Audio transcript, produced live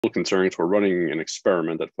concerns. We're running an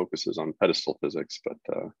experiment that focuses on pedestal physics, but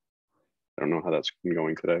I don't know how that's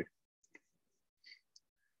going today.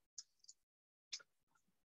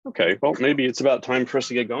 Okay, well, maybe it's about time for us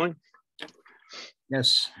to get going.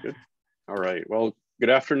 Yes. Good. All right, well, good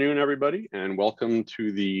afternoon, everybody, and welcome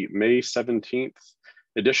to the May 17th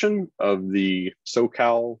edition of the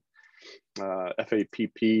SoCal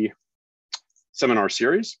FAPP seminar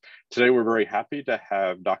series. Today, we're very happy to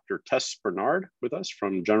have Dr. Tess Bernard with us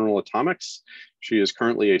from General Atomics. She is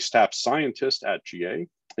currently a staff scientist at Gkeyll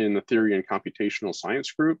in the Theory and Computational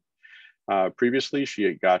Science group. Previously, she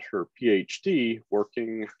had got her PhD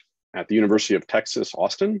working at the University of Texas,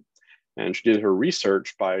 Austin, and she did her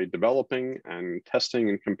research by developing and testing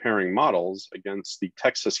and comparing models against the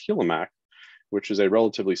Texas Helimac, which is a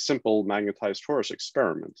relatively simple magnetized torus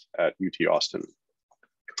experiment at UT Austin.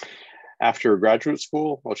 After graduate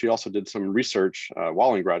school, well, she also did some research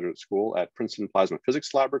while in graduate school at Princeton Plasma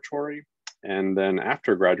Physics Laboratory. And then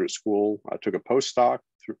after graduate school, took a postdoc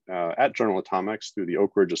at General Atomics through the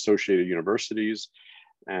Oak Ridge Associated Universities,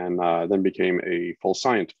 and then became a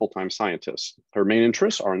full-time scientist. Her main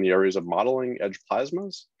interests are in the areas of modeling edge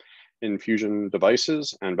plasmas in fusion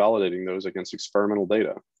devices and validating those against experimental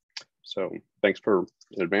data. So thanks for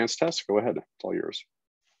an advance, Tess. Go ahead, it's all yours.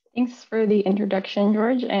 Thanks for the introduction,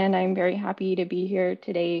 George, and I'm very happy to be here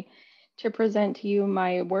today to present to you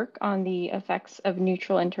my work on the effects of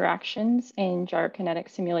neutral interactions in gyrokinetic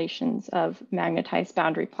simulations of magnetized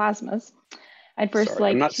boundary plasmas. I'd first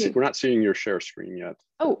Sorry, like to... We're not seeing your share screen yet.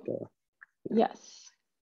 Oh, but, yeah. Yes.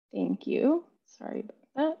 Thank you. Sorry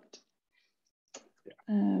about that.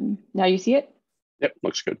 Yeah. Now you see it? Yep,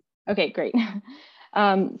 looks good. Okay, great.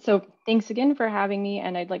 So thanks again for having me,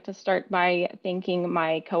 and I'd like to start by thanking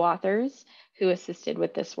my co-authors who assisted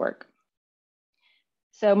with this work.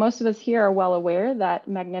 So most of us here are well aware that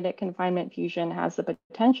magnetic confinement fusion has the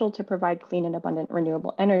potential to provide clean and abundant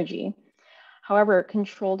renewable energy. However,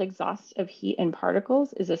 controlled exhaust of heat and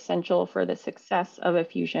particles is essential for the success of a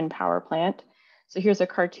fusion power plant. So here's a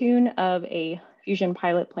cartoon of a fusion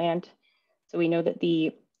pilot plant. So we know that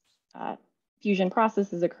the fusion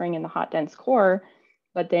process is occurring in the hot, dense core,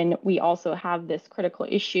 but then we also have this critical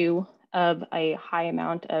issue of a high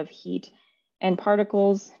amount of heat and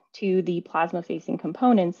particles to the plasma-facing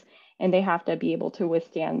components, and they have to be able to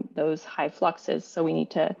withstand those high fluxes. So we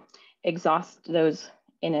need to exhaust those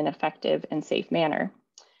in an effective and safe manner.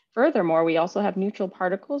 Furthermore, we also have neutral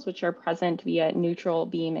particles, which are present via neutral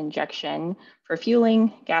beam injection for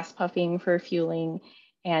fueling, gas puffing for fueling,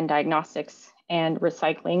 and diagnostics and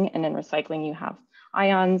recycling. And in recycling, you have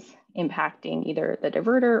ions impacting either the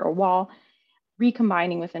diverter or wall,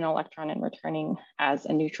 recombining with an electron and returning as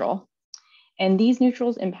a neutral. And these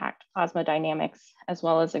neutrals impact plasma dynamics as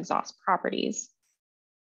well as exhaust properties.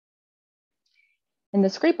 In the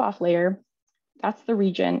scrape-off layer, that's the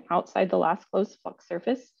region outside the last closed flux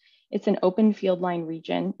surface. It's an open field line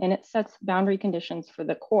region, and it sets boundary conditions for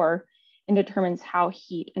the core and determines how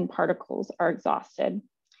heat and particles are exhausted.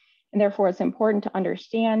 And therefore, it's important to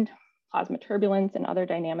understand plasma turbulence and other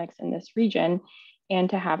dynamics in this region and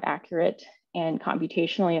to have accurate and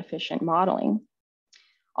computationally efficient modeling.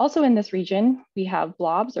 Also in this region, we have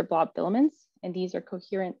blobs or blob filaments, and these are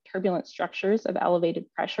coherent turbulent structures of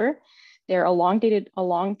elevated pressure. They're elongated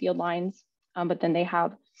along field lines, but then they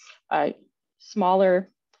have a smaller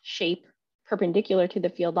shape perpendicular to the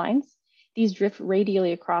field lines. These drift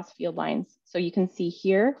radially across field lines. So you can see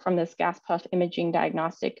here from this gas puff imaging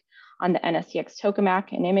diagnostic on the NSTX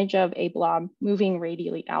tokamak, an image of a blob moving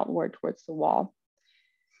radially outward towards the wall.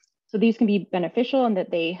 So these can be beneficial in that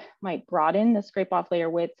they might broaden the scrape-off layer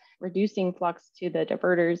width, reducing flux to the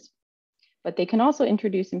diverters, but they can also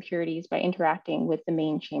introduce impurities by interacting with the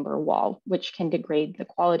main chamber wall, which can degrade the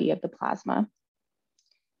quality of the plasma.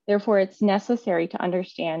 Therefore, it's necessary to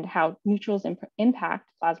understand how neutrals impact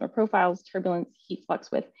plasma profiles, turbulence, heat flux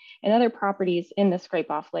width, and other properties in the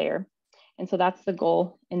scrape-off layer. And so that's the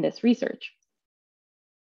goal in this research.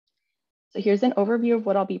 So here's an overview of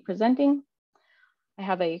what I'll be presenting. I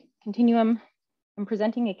have a continuum. I'm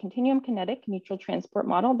presenting a continuum kinetic neutral transport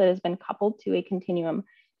model that has been coupled to a continuum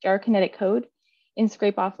gyrokinetic code in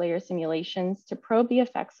scrape-off layer simulations to probe the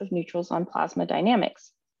effects of neutrals on plasma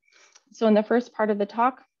dynamics. So in the first part of the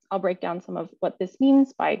talk, I'll break down some of what this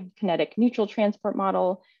means by kinetic neutral transport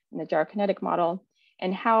model and the gyrokinetic model,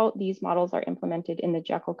 and how these models are implemented in the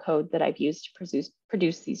Gkeyll code that I've used to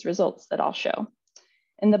produce these results that I'll show.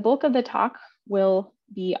 And the bulk of the talk will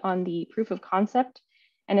be on the proof of concept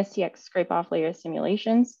NSTX scrape-off layer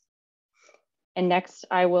simulations. And next,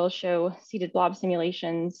 I will show seated blob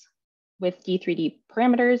simulations with D3D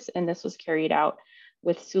parameters, and this was carried out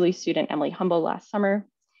with Sully student Emily Humble last summer.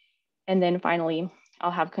 And then finally,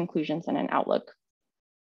 I'll have conclusions and an outlook.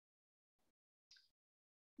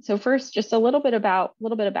 So first, just a little bit of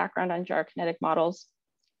background on gyrokinetic models.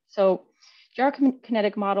 So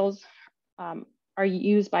gyrokinetic models are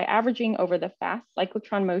used by averaging over the fast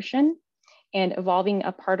cyclotron motion and evolving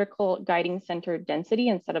a particle guiding center density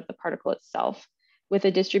instead of the particle itself, with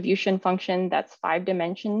a distribution function that's 5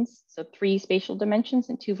 dimensions, so 3 spatial dimensions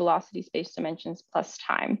and 2 velocity space dimensions plus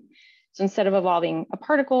time. So instead of evolving a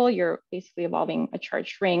particle, you're basically evolving a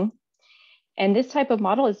charged ring. And this type of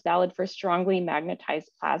model is valid for strongly magnetized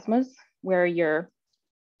plasmas, where your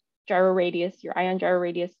gyro radius, your ion gyro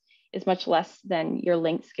radius, is much less than your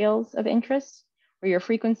length scales of interest, where your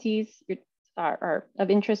frequencies are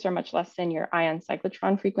of interest are much less than your ion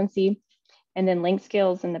cyclotron frequency. And then length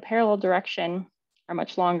scales in the parallel direction are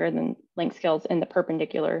much longer than length scales in the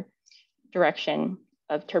perpendicular direction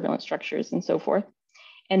of turbulent structures and so forth.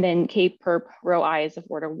 And then K perp rho I is of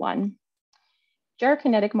order 1.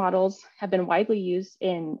 Gyrokinetic models have been widely used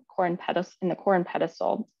in the core and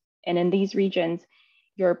pedestal. And in these regions,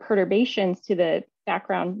 your perturbations to the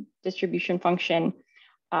background distribution function,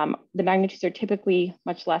 the magnitudes are typically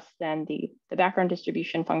much less than the background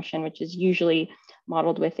distribution function, which is usually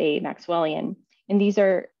modeled with a Maxwellian. And these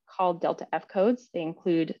are called delta F codes. They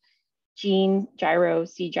include gene, gyro,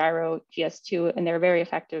 C gyro, GS2, and they're very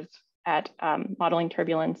effective at modeling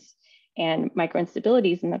turbulence and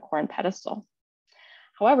microinstabilities in the core and pedestal.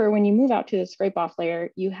 However, when you move out to the scrape-off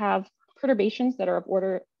layer, you have perturbations that are of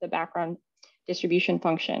order the background distribution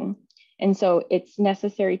function. And so it's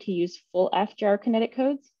necessary to use full F gyrokinetic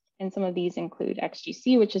codes. And some of these include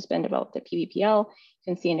XGC, which has been developed at PBPL. You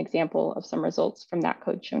can see an example of some results from that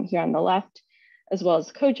code shown here on the left, as well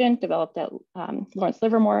as Cogent, developed at Lawrence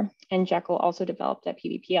Livermore, and Gkeyll, also developed at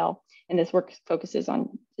PBPL. And this work focuses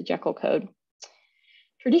on the Gkeyll code.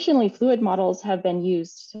 Traditionally, fluid models have been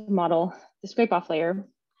used to model the scrape-off layer,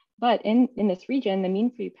 but in this region, the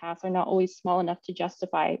mean free paths are not always small enough to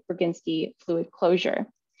justify Brzezinski fluid closure.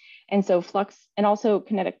 And so also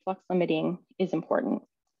kinetic flux limiting is important.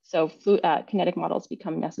 So kinetic models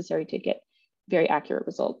become necessary to get very accurate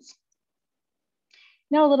results.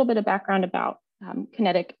 Now a little bit of background about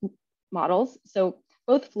kinetic models. So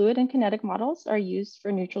both fluid and kinetic models are used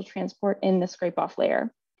for neutral transport in the scrape-off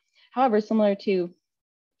layer. However, similar to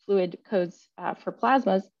fluid codes for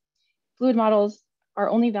plasmas, fluid models are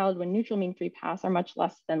only valid when neutral mean free paths are much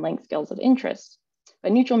less than length scales of interest.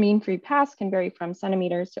 But neutral mean free paths can vary from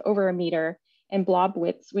centimeters to over a meter, and blob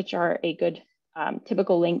widths, which are a good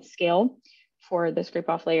typical length scale for the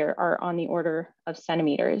scrape-off layer, are on the order of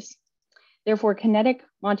centimeters. Therefore, kinetic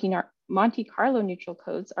Monte Carlo neutral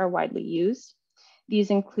codes are widely used. These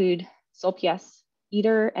include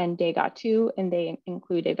Solpius-Eder and Degas-2, and they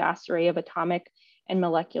include a vast array of atomic and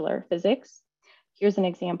molecular physics. Here's an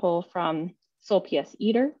example from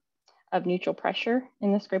Solpius-Eder of neutral pressure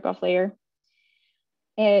in the scrape-off layer.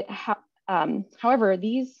 However,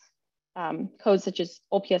 these codes, such as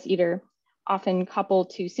Solpius-Eder, often couple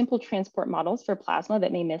to simple transport models for plasma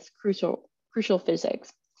that may miss crucial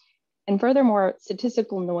physics. And furthermore,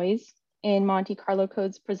 statistical noise in Monte Carlo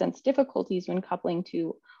codes presents difficulties when coupling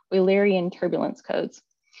to Eulerian turbulence codes.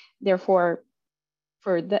 Therefore,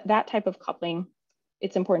 for that type of coupling,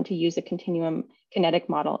 it's important to use a continuum kinetic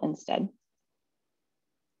model instead.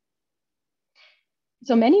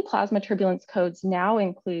 So many plasma turbulence codes now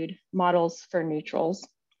include models for neutrals,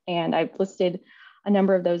 and I've listed a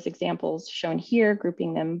number of those examples shown here,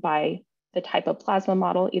 grouping them by the type of plasma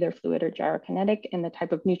model, either fluid or gyrokinetic, and the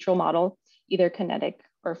type of neutral model, either kinetic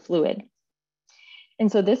or fluid.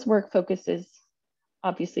 And so this work focuses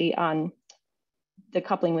obviously on the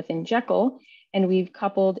coupling within Gkeyll, and we've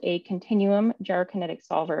coupled a continuum gyrokinetic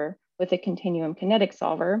solver with a continuum kinetic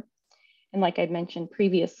solver. And like I'd mentioned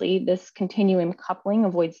previously, this continuum coupling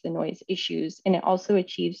avoids the noise issues, and it also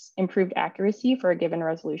achieves improved accuracy for a given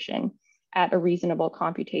resolution at a reasonable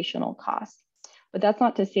computational cost. But that's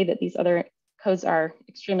not to say that these other codes are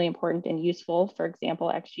extremely important and useful. For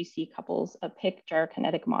example, XGC couples a PIC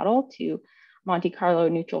gyrokinetic model to Monte Carlo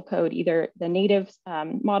neutral code, either the native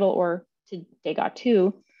model or to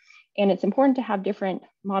Degas-2. And it's important to have different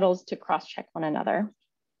models to cross-check one another.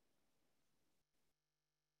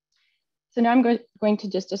 So now I'm going to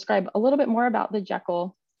just describe a little bit more about the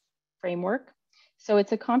Gkeyll framework. So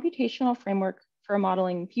it's a computational framework for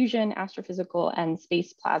modeling fusion, astrophysical, and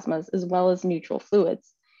space plasmas, as well as neutral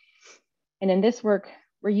fluids. And in this work,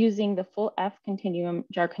 we're using the full F continuum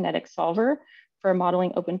gyrokinetic solver for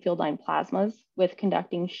modeling open field line plasmas with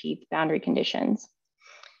conducting sheath boundary conditions.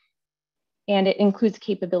 And it includes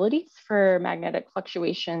capabilities for magnetic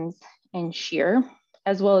fluctuations and shear.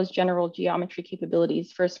 as well as general geometry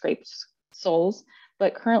capabilities for scraped soles,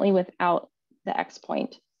 but currently without the X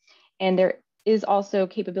point. And there is also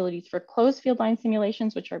capabilities for closed field line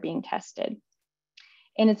simulations, which are being tested.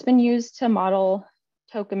 And it's been used to model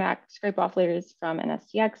tokamak scrape oscillators from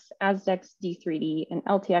NSTX, ASDEX, D3D, and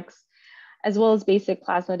LTX, as well as basic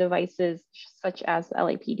plasma devices such as the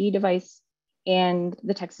LAPD device and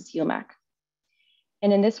the Texas UMAC.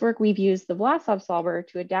 And in this work, we've used the Vlasov solver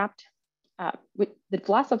to adapt. The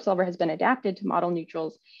Vlasov solver has been adapted to model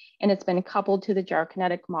neutrals, and it's been coupled to the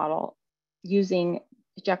Gyrokinetic model using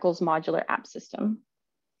Gkeyll's modular app system.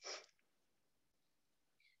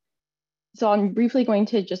 So I'm briefly going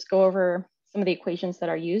to just go over some of the equations that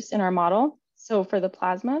are used in our model. So for the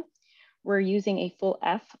plasma, we're using a full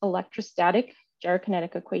F electrostatic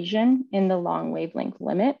gyrokinetic equation in the long wavelength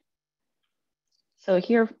limit. So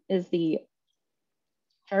here is the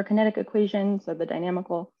gyrokinetic equation, so the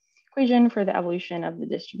dynamical equation for the evolution of the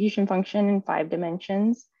distribution function in 5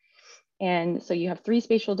 dimensions. And so you have 3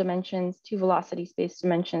 spatial dimensions, 2 velocity space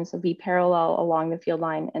dimensions, so V parallel along the field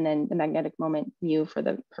line, and then the magnetic moment mu for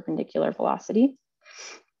the perpendicular velocity.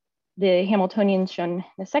 The Hamiltonian is shown in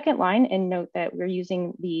the second line, and note that we're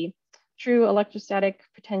using the true electrostatic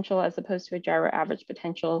potential as opposed to a gyro average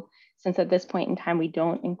potential, since at this point in time, we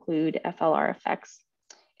don't include FLR effects.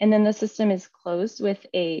 And then the system is closed with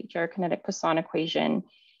a gyrokinetic Poisson equation.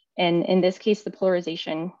 And in this case, the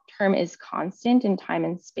polarization term is constant in time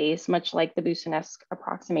and space, much like the Boussinesq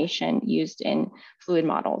approximation used in fluid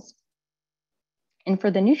models. And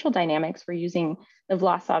for the neutral dynamics, we're using the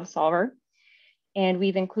Vlasov solver, and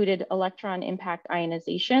we've included electron-impact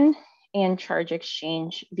ionization and charge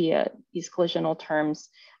exchange via these collisional terms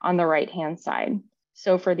on the right-hand side.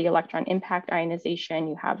 So for the electron-impact ionization,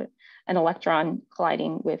 you have an electron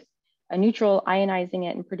colliding with a neutral, ionizing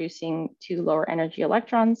it and producing 2 lower energy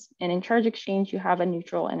electrons. And in charge exchange, you have a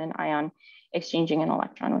neutral and an ion exchanging an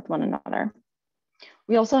electron with one another.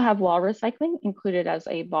 We also have wall recycling included as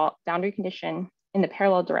a boundary condition in the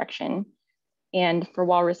parallel direction. And for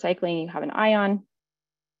wall recycling, you have an ion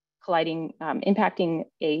colliding, impacting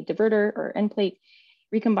a diverter or end plate,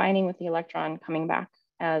 recombining with the electron coming back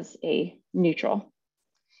as a neutral.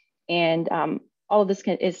 And all of this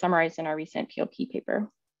is summarized in our recent POP paper.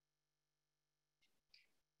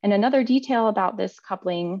 And another detail about this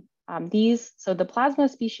coupling, so the plasma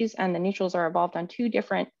species and the neutrals are evolved on 2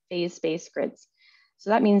 different phase space grids. So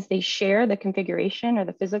that means they share the configuration or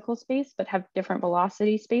the physical space, but have different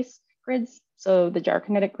velocity space grids. So the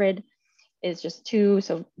gyrokinetic grid is just 2,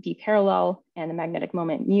 so V parallel and the magnetic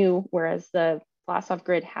moment mu, whereas the Vlasov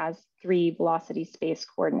grid has 3 velocity space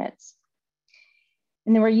coordinates.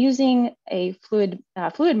 And then we're using a fluid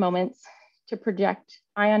moments to project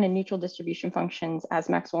ion and neutral distribution functions as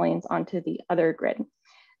Maxwellians onto the other grid.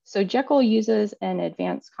 So Gkeyll uses an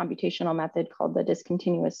advanced computational method called the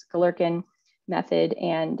discontinuous Galerkin method,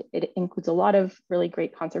 and it includes a lot of really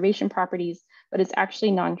great conservation properties, but it's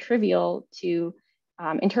actually non-trivial to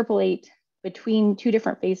interpolate between 2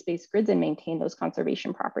 different phase space grids and maintain those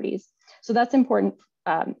conservation properties. So that's important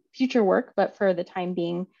future work, but for the time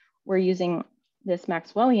being, we're using this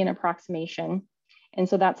Maxwellian approximation. And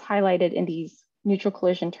so that's highlighted in these neutral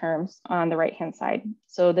collision terms on the right-hand side.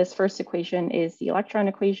 So this first equation is the electron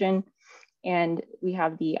equation, and we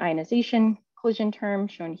have the ionization collision term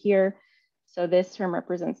shown here. So this term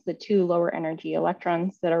represents the 2 lower energy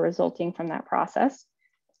electrons that are resulting from that process.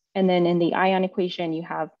 And then in the ion equation, you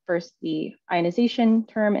have first the ionization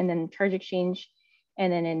term and then charge exchange.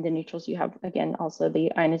 And then in the neutrals, you have, again, also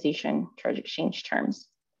the ionization charge exchange terms.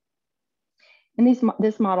 And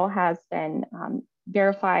this model has been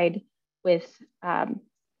verified with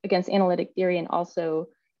against analytic theory and also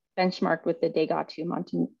benchmarked with the Degas to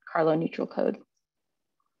Monte Carlo neutral code.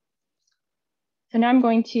 So now I'm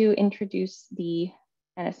going to introduce the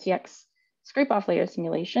NSTX scrape-off layer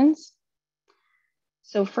simulations.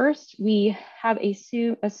 So first, we have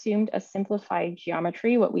assumed a simplified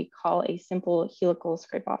geometry, what we call a simple helical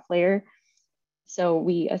scrape-off layer. So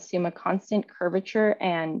we assume a constant curvature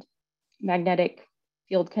and magnetic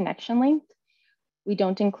field connection length. We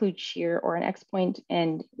don't include shear or an X point,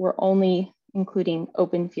 and we're only including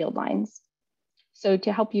open field lines. So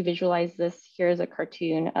to help you visualize this, here's a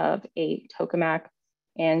cartoon of a tokamak.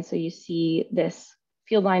 And so you see this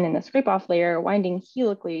field line in the scrape-off layer winding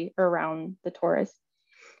helically around the torus.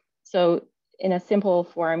 So in a simple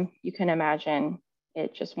form, you can imagine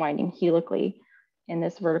it just winding helically in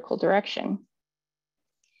this vertical direction.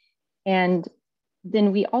 And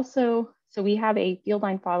then we also, so we have a field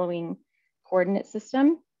line following coordinate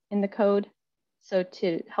system in the code. So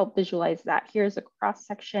to help visualize that, here's a cross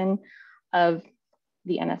section of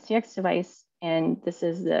the NSTX device. And this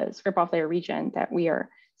is the scrape-off layer region that we are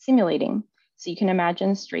simulating. So you can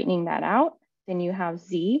imagine straightening that out. Then you have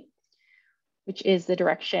Z, which is the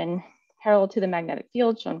direction parallel to the magnetic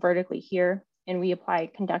field shown vertically here. And we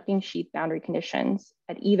apply conducting sheath boundary conditions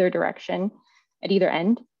at either direction, at either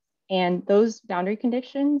end. And those boundary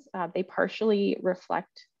conditions, they partially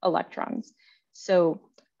reflect electrons. So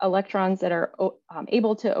electrons that are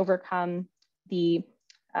able to overcome the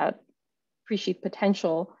pre-sheath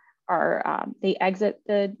potential are, they exit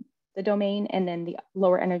the domain, and then the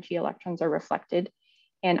lower energy electrons are reflected,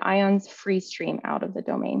 and ions free stream out of the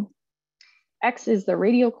domain. X is the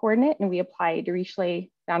radial coordinate, and we apply Dirichlet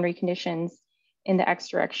boundary conditions in the X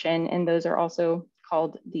direction, and those are also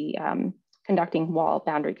called the conducting wall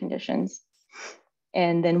boundary conditions.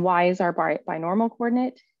 And then Y is our binormal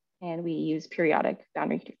coordinate, and we use periodic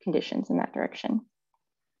boundary conditions in that direction.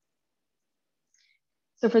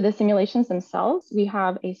 So for the simulations themselves, we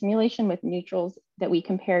have a simulation with neutrals that we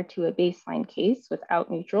compare to a baseline case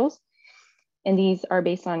without neutrals. And these are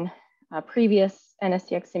based on previous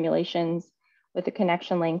NSTX simulations with a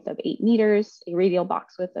connection length of 8 meters, a radial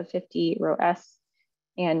box width of 50 rho s,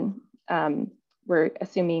 and we're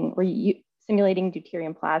simulating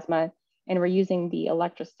deuterium plasma, and we're using the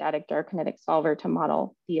electrostatic gyrokinetic solver to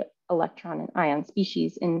model the electron and ion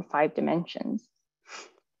species in 5 dimensions.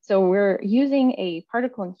 So we're using a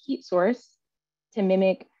particle and heat source to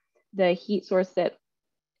mimic the heat source that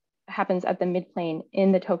happens at the midplane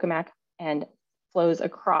in the tokamak and flows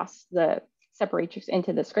across the separatrix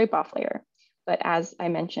into the scrape-off layer. But as I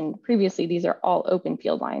mentioned previously, these are all open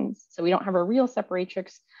field lines. So we don't have a real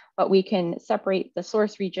separatrix, but we can separate the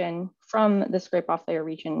source region from the scrape-off layer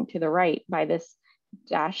region to the right by this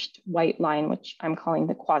dashed white line, which I'm calling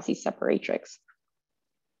the quasi-separatrix.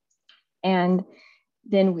 And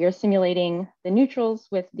then we are simulating the neutrals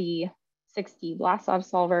with the 6D Vlasov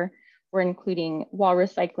solver. We're including wall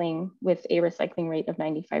recycling with a recycling rate of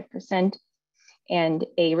 95% and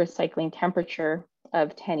a recycling temperature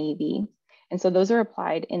of 10 eV. And so those are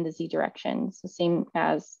applied in the Z direction, so same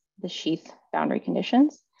as the sheath boundary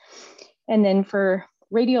conditions. And then for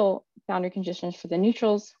radial boundary conditions for the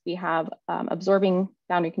neutrals, we have absorbing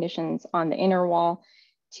boundary conditions on the inner wall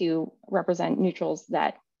to represent neutrals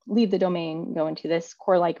that leave the domain, go into this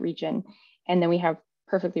core-like region. And then we have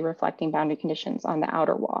perfectly reflecting boundary conditions on the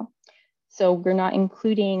outer wall. So we're not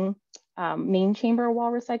including main chamber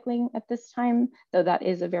wall recycling at this time, though that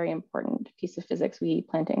is a very important piece of physics we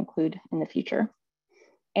plan to include in the future.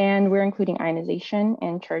 And we're including ionization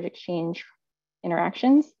and charge exchange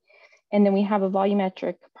interactions. And then we have a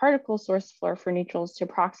volumetric particle source floor for neutrals to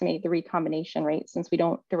approximate the recombination rate, since we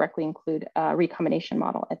don't directly include a recombination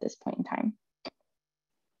model at this point in time.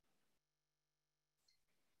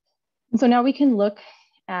 And so now we can look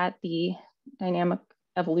at the dynamic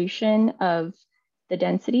evolution of the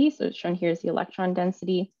density. So it's shown here is the electron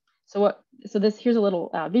density. So here's a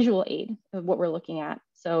little visual aid of what we're looking at.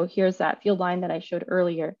 So here's that field line that I showed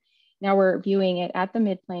earlier. Now we're viewing it at the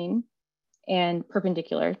midplane and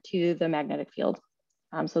perpendicular to the magnetic field.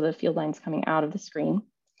 So the field line's coming out of the screen.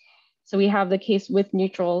 So we have the case with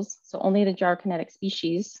neutrals, so only the gyrokinetic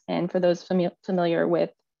species. And for those familiar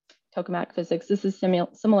with tokamak physics, this is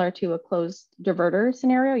similar to a closed diverter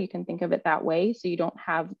scenario. You can think of it that way. So you don't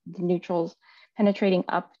have the neutrals penetrating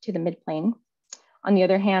up to the midplane. On the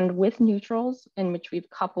other hand, with neutrals, in which we've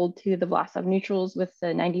coupled to the Vlasov neutrals with the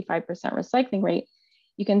 95% recycling rate,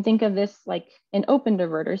 you can think of this like an open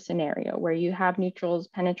diverter scenario where you have neutrals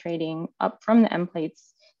penetrating up from the M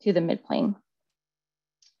plates to the midplane.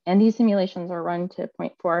 And these simulations are run to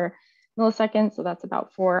 0.4 milliseconds. So that's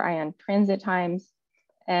about 4 ion transit times.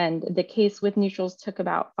 And the case with neutrals took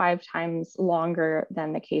about 5 times longer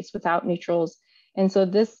than the case without neutrals. And so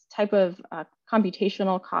this type of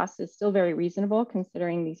computational cost is still very reasonable,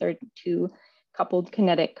 considering these are 2 coupled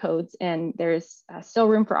kinetic codes, and there's still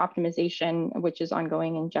room for optimization, which is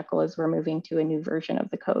ongoing in Gkeyll as we're moving to a new version of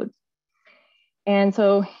the code. And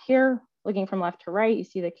so here, looking from left to right, you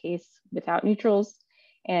see the case without neutrals.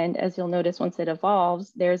 And as you'll notice, once it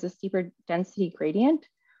evolves, there's a steeper density gradient.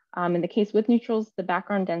 In the case with neutrals, the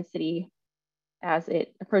background density as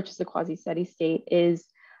it approaches the quasi-steady state is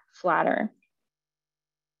flatter.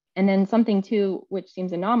 And then something too, which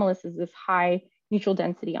seems anomalous, is this high neutral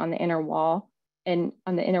density on the inner wall, and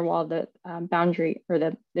on the inner wall of the boundary or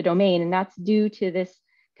the domain. And that's due to this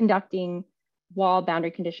conducting wall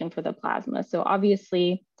boundary condition for the plasma. So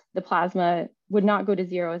obviously the plasma would not go to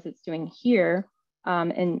 0 as it's doing here.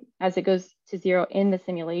 And as it goes to 0 in the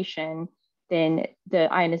simulation, then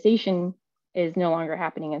the ionization is no longer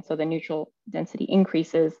happening. And so the neutral density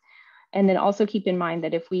increases. And then also keep in mind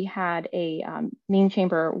that if we had a main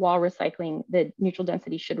chamber wall recycling, the neutral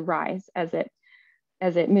density should rise as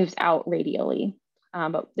it moves out radially.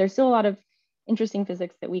 But there's still a lot of interesting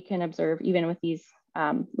physics that we can observe even with these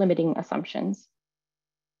limiting assumptions.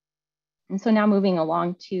 And so now moving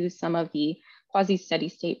along to some of the quasi-steady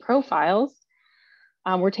state profiles,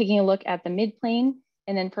 we're taking a look at the midplane.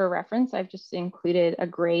 And then for reference, I've just included a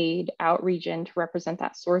grayed out region to represent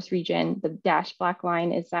that source region. The dashed black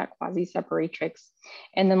line is that quasi-separatrix.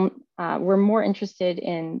 And then we're more interested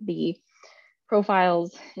in the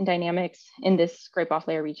profiles and dynamics in this scrape-off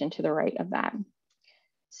layer region to the right of that.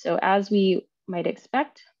 So as we might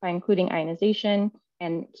expect, by including ionization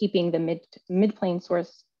and keeping the midplane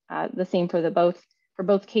source the same for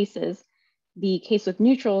both cases, the case with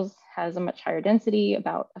neutrals has a much higher density,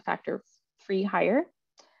 about a factor of 3 higher.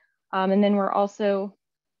 And then we're also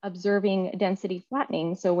observing density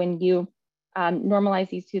flattening. So when you normalize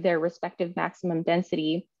these to their respective maximum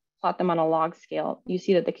density, plot them on a log scale, you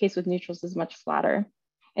see that the case with neutrals is much flatter.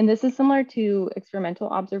 And this is similar to experimental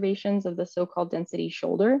observations of the so-called density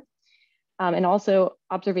shoulder, and also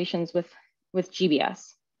observations with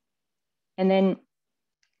GBS. And then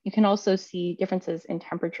you can also see differences in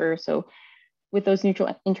temperature. So with those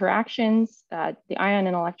neutral interactions, the ion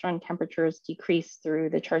and electron temperatures decrease through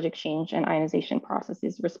the charge exchange and ionization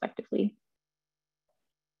processes respectively.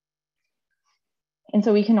 And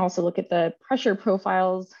so we can also look at the pressure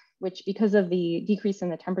profiles, which because of the decrease in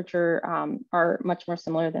the temperature are much more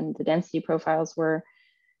similar than the density profiles were.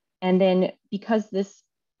 And then because this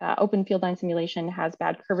open field line simulation has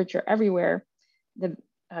bad curvature everywhere, the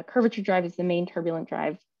curvature drive is the main turbulent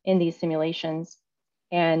drive in these simulations.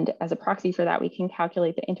 And as a proxy for that, we can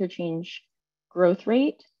calculate the interchange growth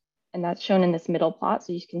rate. And that's shown in this middle plot.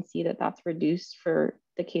 So you can see that that's reduced for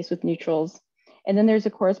the case with neutrals. And then there's a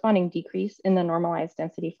corresponding decrease in the normalized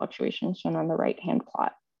density fluctuations shown on the right-hand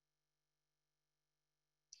plot.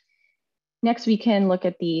 Next, we can look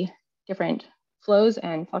at the different flows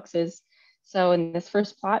and fluxes. So in this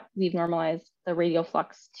first plot, we've normalized the radial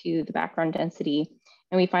flux to the background density,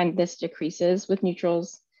 and we find this decreases with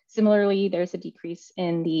neutrals. Similarly, there's a decrease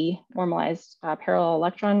in the normalized parallel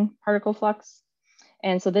electron particle flux.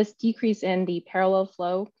 And so this decrease in the parallel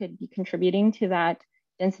flow could be contributing to that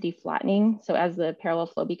density flattening. So as the parallel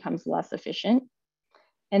flow becomes less efficient.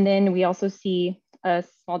 And then we also see a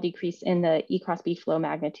small decrease in the E cross B flow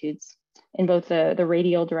magnitudes in both the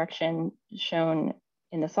radial direction shown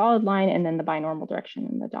in the solid line and then the binormal direction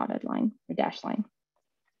in the dotted line or dashed line.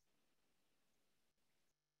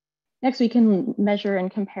 Next, we can measure and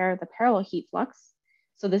compare the parallel heat flux.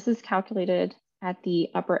 So this is calculated at the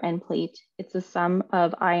upper end plate. It's the sum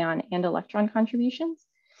of ion and electron contributions.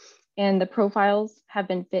 And the profiles have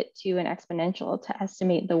been fit to an exponential to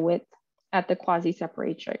estimate the width at the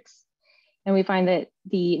quasi-separatrix. And we find that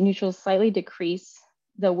the neutrals slightly decrease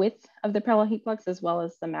the width of the parallel heat flux as well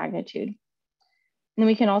as the magnitude. And then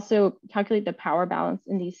we can also calculate the power balance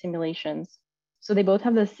in these simulations. So they both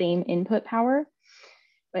have the same input power,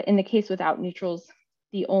 but in the case without neutrals,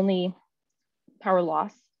 the only power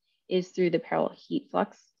loss is through the parallel heat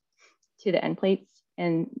flux to the end plates.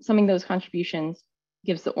 And summing those contributions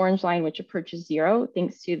gives the orange line, which approaches 0,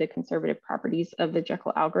 thanks to the conservative properties of the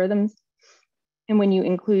Gkeyll algorithms. And when you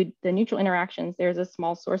include the neutral interactions, there's a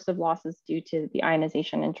small source of losses due to the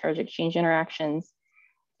ionization and charge exchange interactions.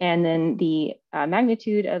 And then the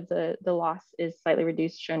magnitude of the loss is slightly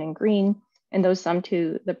reduced, shown in green, and those sum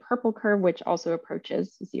to the purple curve, which also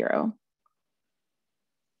approaches 0.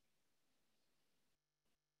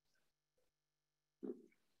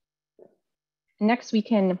 Next, we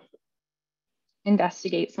can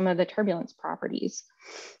investigate some of the turbulence properties.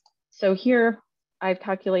 So here I've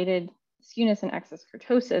calculated skewness and excess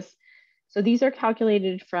kurtosis. So these are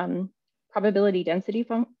calculated from probability density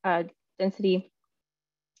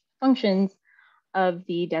functions of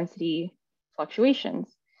the density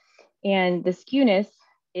fluctuations. And the skewness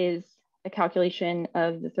is a calculation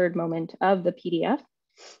of the third moment of the PDF.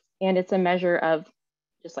 And it's a measure of,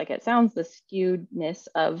 just like it sounds, the skewedness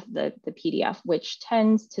of the PDF, which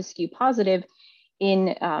tends to skew positive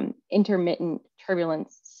in intermittent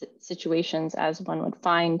turbulence situations, as one would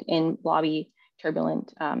find in blobby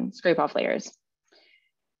turbulent scrape-off layers.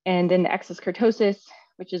 And then the excess kurtosis,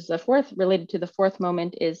 which is the fourth, related to the fourth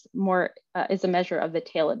moment, is a measure of the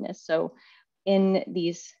tailedness. So in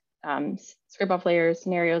these scrape-off layer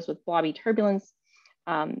scenarios with blobby turbulence,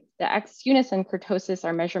 the skewness and kurtosis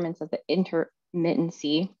are measurements of the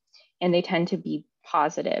intermittency, and they tend to be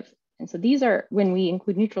positive. And so these are, when we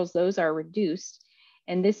include neutrals, those are reduced.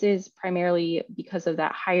 And this is primarily because of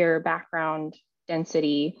that higher background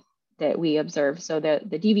density that we observe. So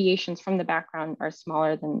the deviations from the background are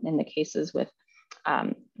smaller than in the cases with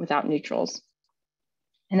without neutrals.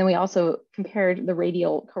 And then we also compared the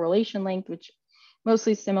radial correlation length, which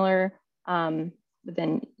mostly similar, but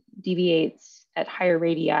then deviates at higher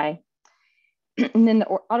radii. And then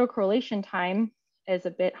the autocorrelation time is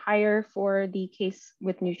a bit higher for the case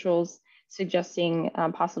with neutrals, suggesting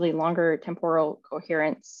possibly longer temporal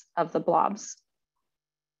coherence of the blobs.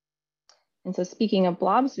 And so speaking of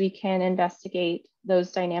blobs, we can investigate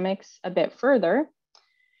those dynamics a bit further.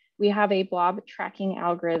 We have a blob tracking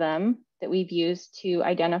algorithm that we've used to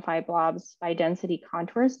identify blobs by density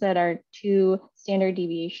contours that are 2 standard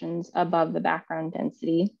deviations above the background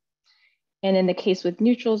density. And in the case with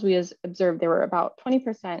neutrals, we observed there were about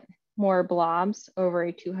 20% more blobs over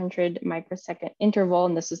a 200 microsecond interval,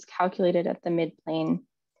 and this was calculated at the midplane.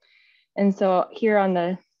 And so here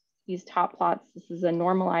on these top plots, this is a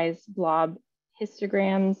normalized blob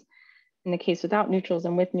histograms in the case without neutrals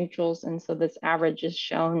and with neutrals. And so this average is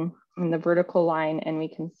shown in the vertical line, and we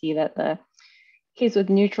can see that the case with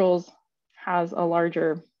neutrals has a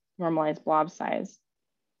larger normalized blob size,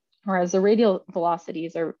 whereas the radial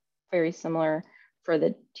velocities are very similar for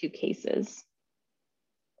the 2 cases.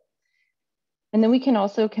 And then we can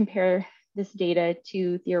also compare this data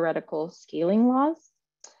to theoretical scaling laws.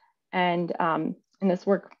 And in this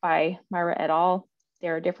work by Myra et al.,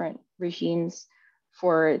 there are different regimes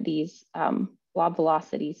for these blob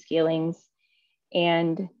velocity scalings,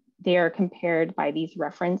 and they are compared by these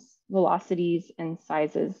reference velocities and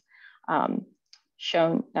sizes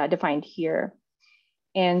defined here.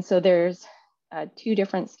 And so there's 2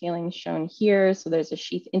 different scalings shown here. So there's a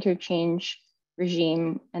sheath interchange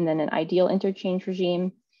regime and then an ideal interchange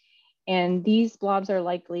regime. And these blobs are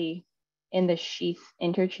likely in the sheath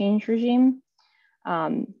interchange regime.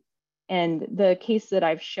 And the case that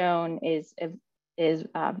I've shown is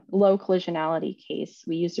low collisionality case.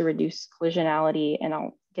 We used a reduced collisionality, and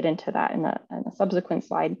I'll get into that in a subsequent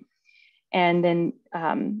slide. And then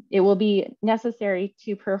it will be necessary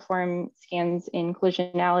to perform scans in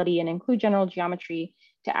collisionality and include general geometry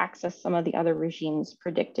to access some of the other regimes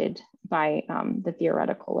predicted by the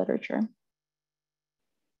theoretical literature.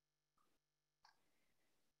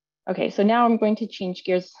 Okay, so now I'm going to change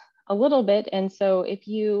gears a little bit. And so if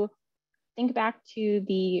you think back to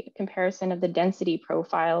the comparison of the density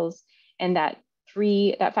profiles and that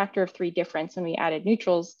factor of 3 difference when we added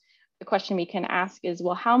neutrals, the question we can ask is,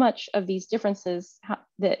 well, how many of these differences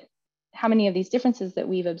that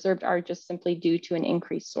we've observed are just simply due to an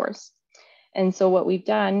increased source? And so what we've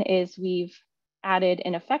done is we've added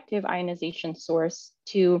an effective ionization source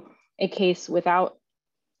to a case without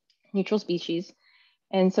neutral species.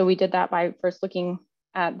 And so we did that by first looking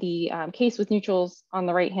at the case with neutrals on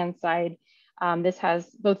the right-hand side. This has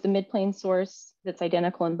both the midplane source that's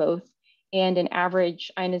identical in both and an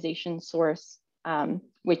average ionization source,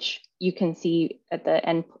 which you can see at the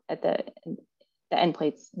end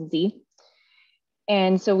plates Z.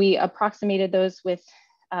 And so we approximated those with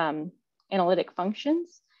analytic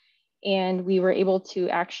functions, and we were able to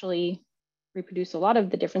actually reproduce a lot of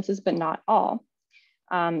the differences, but not all.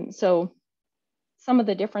 So some of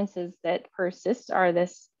the differences that persist are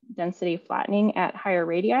this density flattening at higher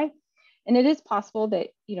radii. And it is possible that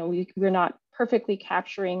we're not perfectly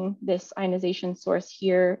capturing this ionization source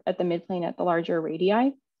here at the midplane at the larger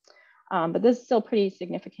radii, but this is still pretty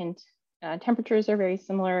significant. Temperatures are very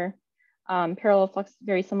similar, parallel flux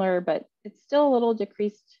very similar, but it's still a little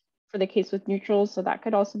decreased for the case with neutrals. So that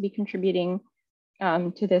could also be contributing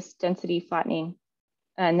to this density flattening.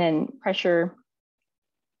 And then pressure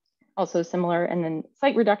also similar, and then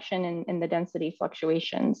slight reduction in the density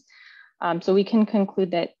fluctuations. So we can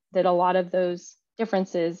conclude that a lot of those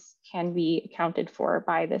differences can be accounted for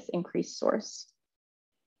by this increased source.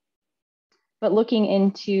 But looking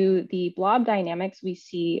into the blob dynamics, we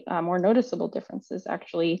see more noticeable differences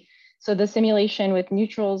actually. So the simulation with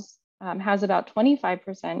neutrals has about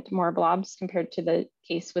 25% more blobs compared to the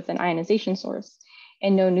case with an ionization source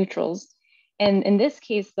and no neutrals. And in this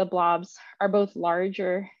case, the blobs are both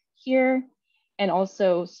larger here and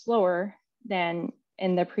also slower than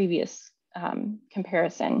in the previous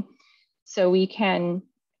comparison. So we can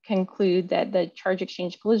conclude that the charge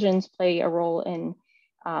exchange collisions play a role in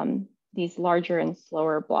these larger and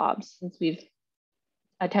slower blobs, since we've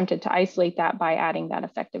attempted to isolate that by adding that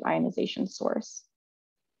effective ionization source.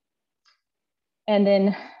 And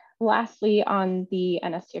then lastly, on the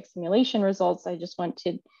NSTX simulation results, I just want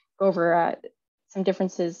to go over some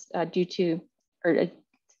differences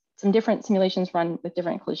some different simulations run with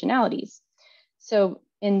different collisionalities. So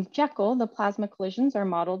in Gkeyll, the plasma collisions are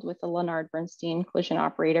modeled with the Leonard-Bernstein collision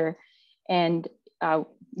operator. And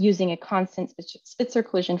using a constant Spitzer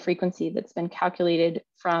collision frequency that's been calculated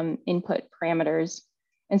from input parameters.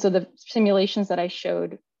 And so the simulations that I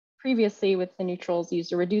showed previously with the neutrals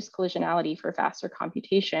used a reduced collisionality for faster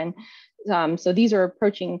computation. So these are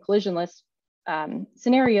approaching collisionless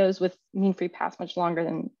scenarios with mean free paths much longer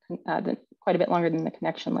than quite a bit longer than the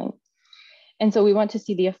connection length. And so we want to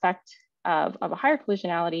see the effect of a higher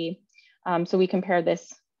collisionality. So we compare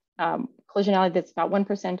this collisionality that's about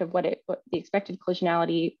 1% of what the expected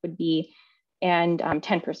collisionality would be, and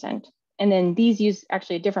 10%. And then these use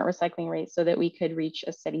actually a different recycling rate so that we could reach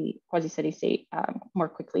a steady, quasi-steady state more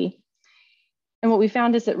quickly. And what we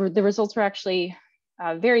found is that the results were actually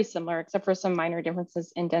very similar, except for some minor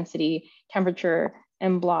differences in density, temperature,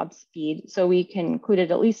 and blob speed. So we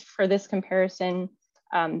concluded, at least for this comparison,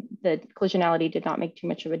 the collisionality did not make too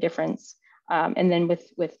much of a difference. And then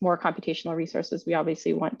with more computational resources, we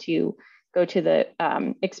obviously want to go to the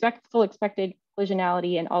full expected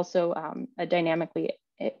collisionality and also a dynamically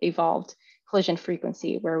evolved collision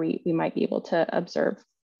frequency where we might be able to observe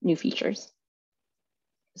new features.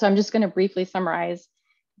 So I'm just going to briefly summarize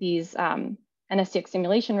these NSTX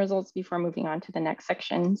simulation results before moving on to the next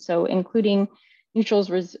section. So including neutrals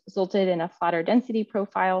resulted in a flatter density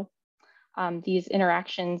profile. These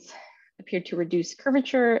interactions appeared to reduce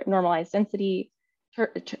curvature, normalized density,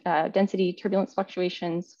 turbulence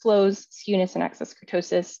fluctuations, flows, skewness, and excess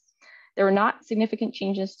kurtosis. There were not significant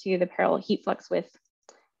changes to the parallel heat flux width.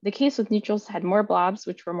 The case with neutrals had more blobs,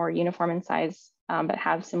 which were more uniform in size, but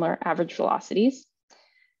have similar average velocities.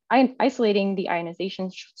 Isolating the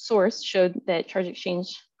ionization source showed that charge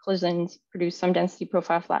exchange collisions produce some density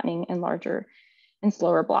profile flattening and larger and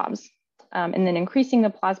slower blobs. And then increasing the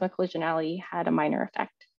plasma collisionality had a minor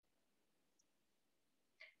effect.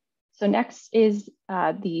 So next is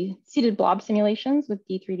the seated blob simulations with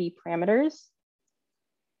D3D parameters.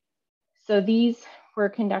 So these were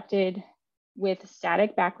conducted with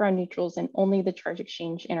static background neutrals and only the charge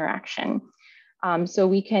exchange interaction. So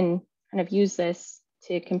we can kind of use this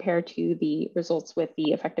to compare to the results with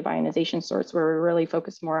the effective ionization source, where we really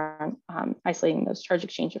focus more on isolating those charge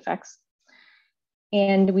exchange effects.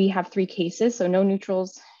 And we have three cases, so no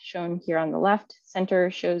neutrals shown here on the left. Center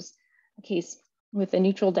shows a case with a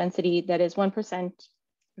neutral density that is 10%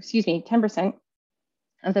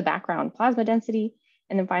 of the background plasma density.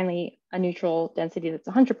 And then finally, a neutral density that's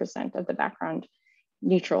 100% of the background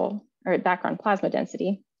neutral or background plasma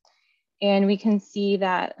density. And we can see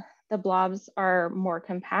that the blobs are more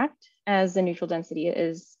compact as the neutral density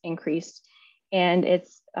is increased. And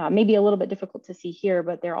it's maybe a little bit difficult to see here,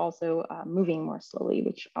 but they're also moving more slowly,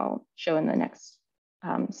 which I'll show in the next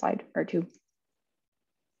slide or two.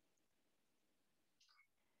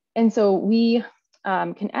 And so we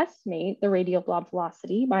can estimate the radial blob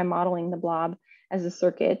velocity by modeling the blob as a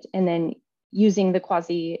circuit and then using the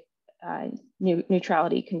quasi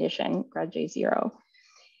neutrality condition, grad J0.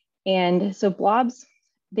 And so blobs,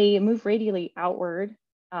 they move radially outward,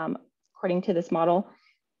 according to this model,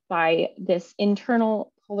 by this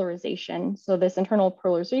internal polarization. So this internal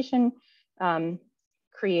polarization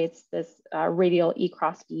creates this radial E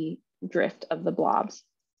cross B drift of the blobs.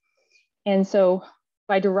 And so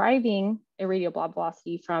by deriving a radial blob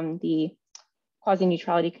velocity from the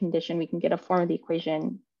quasi-neutrality condition, we can get a form of the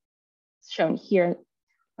equation shown here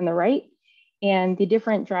on the right. And the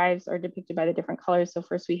different drives are depicted by the different colors. So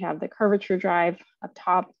first we have the curvature drive up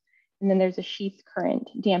top, and then there's a sheath current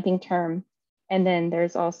damping term. And then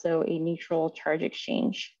there's also a neutral charge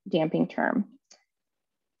exchange damping term.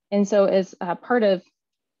 And so as part of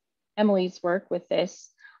Emily's work with this,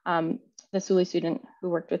 the Sully student who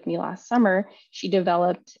worked with me last summer, she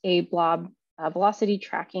developed a blob velocity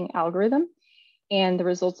tracking algorithm. And the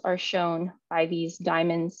results are shown by these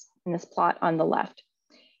diamonds in this plot on the left.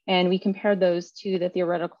 And we compared those to the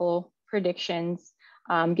theoretical predictions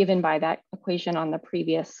given by that equation on the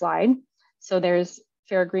previous slide. So there's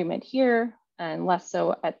fair agreement here and less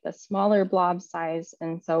so at the smaller blob size.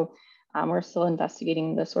 And so we're still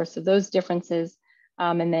investigating the source of those differences.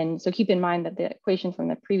 And then, so keep in mind that the equation from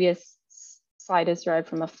the previous slide is derived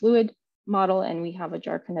from a fluid model, and we have a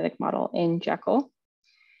gyrokinetic model in Gkeyll.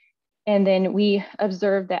 And then we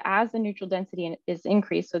observed that as the neutral density is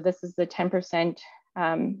increased, so this is the 10%,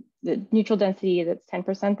 the neutral density that's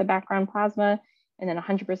 10% the background plasma, and then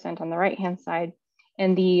 100% on the right-hand side.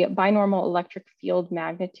 And the binormal electric field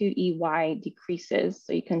magnitude EY decreases.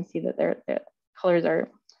 So you can see that the colors are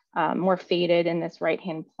more faded in this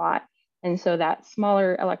right-hand plot. And so that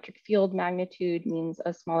smaller electric field magnitude means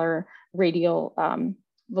a smaller radial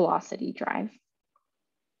velocity drive.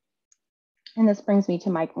 And this brings me to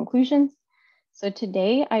my conclusions. So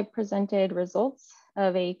today I presented results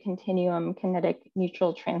of a continuum kinetic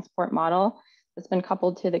neutral transport model that's been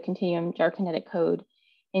coupled to the continuum gyrokinetic code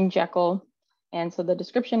in Gkeyll. And so the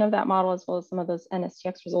description of that model, as well as some of those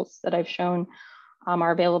NSTX results that I've shown,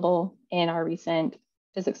 are available in our recent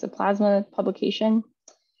Physics of Plasma publication.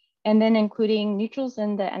 And then including neutrals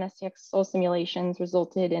in the NSTX soul simulations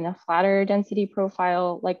resulted in a flatter density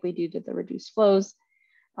profile, likely due to the reduced flows,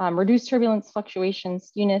 reduced turbulence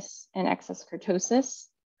fluctuations, skewness, and excess kurtosis.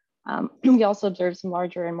 We also observed some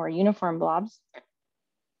larger and more uniform blobs.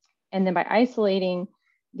 And then by isolating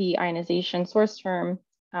the ionization source term,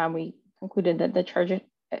 we concluded that the charge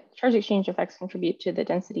exchange effects contribute to the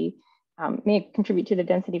density, may contribute to the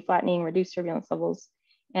density flattening, reduced turbulence levels,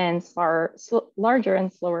 and larger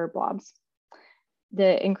and slower blobs.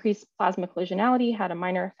 The increased plasma collisionality had a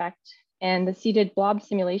minor effect, and the seeded blob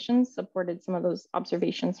simulations supported some of those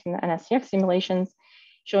observations from the NSTX simulations,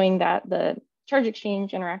 showing that the charge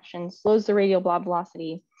exchange interaction slows the radial blob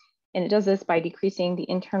velocity, and it does this by decreasing the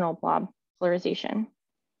internal blob polarization.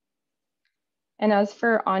 And as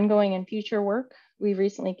for ongoing and future work, we've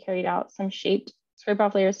recently carried out some shaped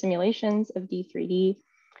scrape-off layer simulations of D3D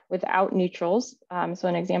without neutrals. So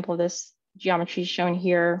an example of this geometry is shown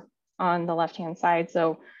here on the left-hand side.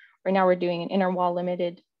 So right now we're doing an inner wall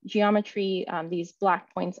limited geometry. These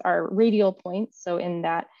black points are radial points. So in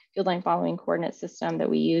that field line following coordinate system that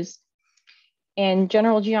we use. And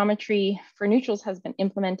general geometry for neutrals has been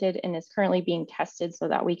implemented and is currently being tested so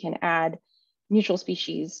that we can add neutral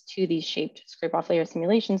species to these shaped scrape-off layer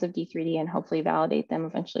simulations of D3D and hopefully validate them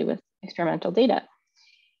eventually with experimental data.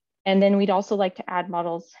 And then we'd also like to add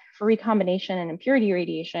models for recombination and impurity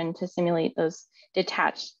radiation to simulate those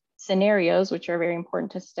detached scenarios, which are very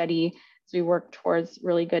important to study as we work towards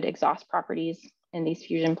really good exhaust properties in these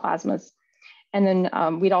fusion plasmas. And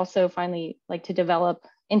then we'd also finally like to develop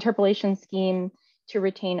interpolation scheme to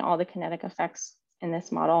retain all the kinetic effects in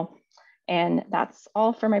this model. And that's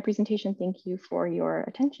all for my presentation. Thank you for your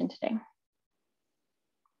attention today.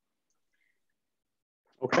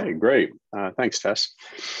 Okay, great. Thanks, Tess.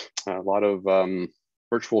 A lot of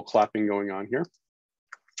virtual clapping going on here.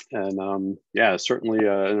 And yeah, certainly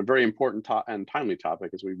a very important and timely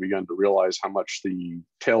topic as we've begun to realize how much the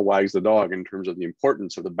tail wags the dog in terms of the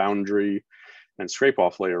importance of the boundary and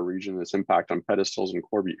scrape-off layer region, its impact on pedestals and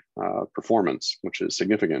core performance, which is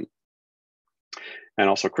significant. And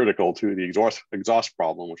also critical to the exhaust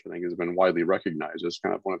problem, which I think has been widely recognized as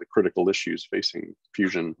kind of one of the critical issues facing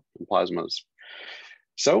fusion and plasmas.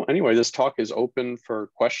 So anyway, this talk is open for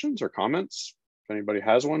questions or comments. If anybody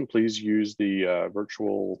has one, please use the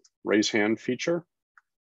virtual raise hand feature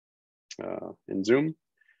in Zoom.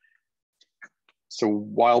 So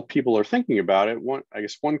while people are thinking about it, I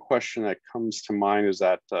guess one question that comes to mind is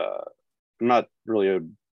that I'm not really a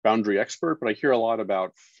boundary expert, but I hear a lot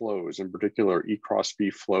about flows, in particular E cross B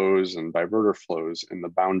flows and diverter flows in the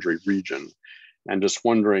boundary region. And just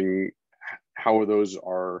wondering how those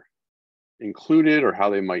are included or how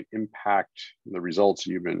they might impact the results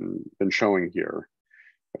you've been showing here.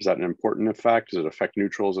 Is that an important effect? Does it affect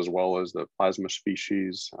neutrals as well as the plasma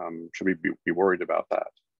species? Should we be worried about that?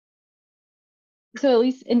 So at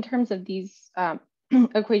least in terms of these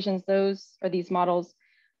equations, these models,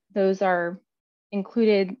 those are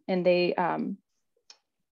included and they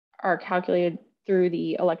are calculated through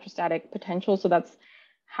the electrostatic potential. So that's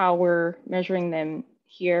how we're measuring them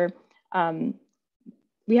here.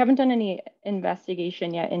 We haven't done any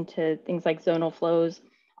investigation yet into things like zonal flows.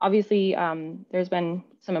 Obviously, there's been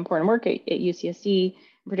some important work at UCSD,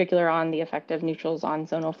 in particular on the effect of neutrals on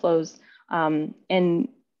zonal flows. And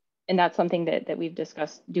that's something that we've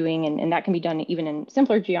discussed doing, and that can be done even in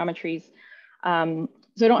simpler geometries. So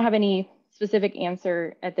I don't have any specific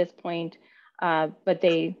answer at this point, but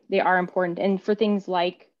they are important. And for things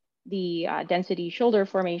like the density shoulder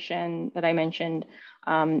formation that I mentioned,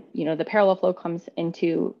 the parallel flow comes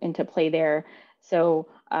into play there. So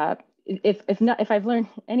if I've learned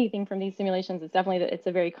anything from these simulations, it's definitely that it's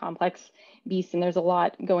a very complex beast and there's a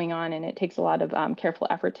lot going on, and it takes a lot of careful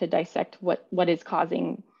effort to dissect what is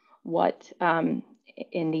causing what in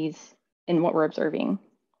what we're observing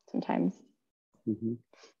sometimes. Mm-hmm.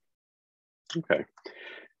 Okay,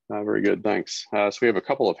 very good, thanks. So we have a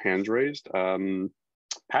couple of hands raised.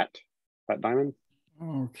 Pat Diamond.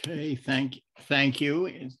 Okay, thank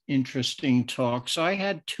you. Interesting talk. So I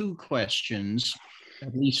had two questions,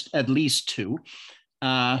 at least two.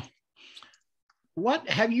 What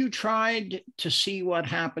have you tried to see what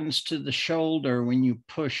happens to the shoulder when you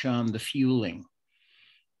push on the fueling?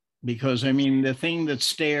 Because I mean, the thing that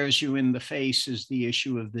stares you in the face is the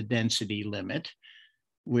issue of the density limit.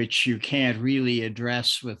 which you can't really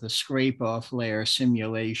address with a scrape-off layer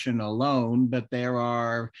simulation alone, but there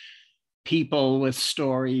are people with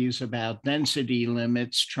stories about density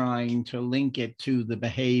limits trying to link it to the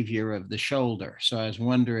behavior of the shoulder. So I was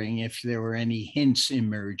wondering if there were any hints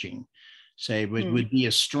emerging, say, would be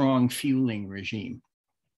a strong fueling regime.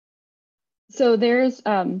 So there's,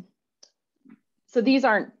 so these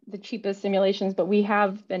aren't the cheapest simulations, but we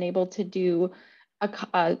have been able to do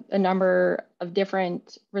a number of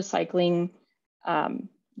different recycling,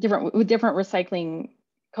 different recycling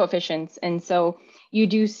coefficients. And so you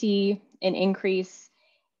do see an increase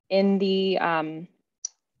in the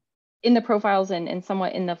profiles and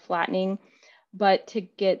somewhat in the flattening, but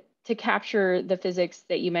to capture the physics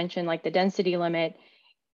that you mentioned, like the density limit,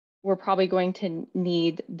 we're probably going to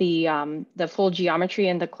need the full geometry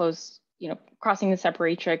and the closed, crossing the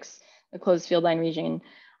separatrix, the closed field line region.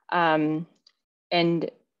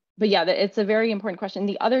 But yeah, it's a very important question.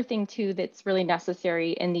 The other thing too that's really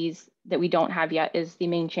necessary in these that we don't have yet is the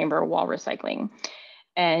main chamber wall recycling.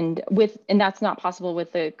 And that's not possible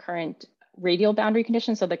with the current radial boundary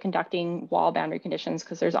conditions, so the conducting wall boundary conditions,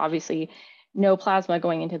 because there's obviously no plasma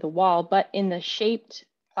going into the wall. But in the shaped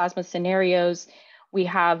plasma scenarios, we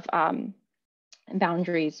have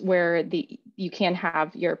boundaries where you can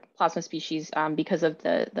have your plasma species because of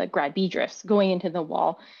the grad B drifts going into the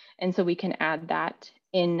wall. And so we can add that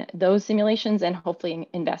in those simulations and hopefully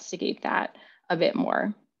investigate that a bit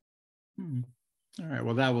more. All right,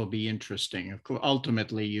 well, that will be interesting. Of course,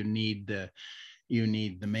 ultimately you need the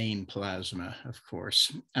main plasma, of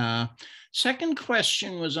course. Second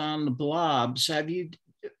question was on the blobs. Have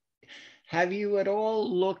you at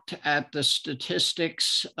all looked at the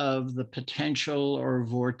statistics of the potential or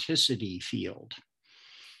vorticity field?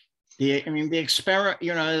 The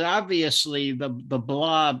experiment, obviously the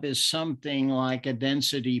blob is something like a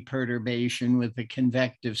density perturbation with a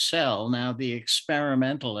convective cell. Now, the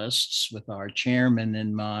experimentalists, with our chairman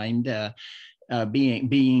in mind,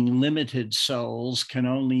 being limited souls, can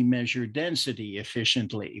only measure density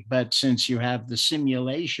efficiently. But since you have the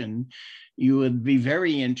simulation, you would be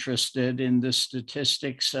very interested in the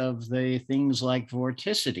statistics of the things like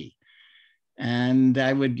vorticity. And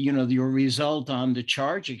I would, your result on the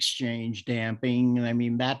charge exchange damping,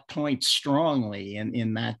 that points strongly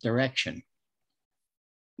in that direction.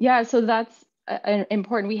 Yeah, so that's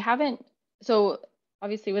important. We haven't, so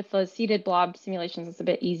obviously with the seated blob simulations, it's a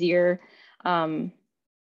bit easier,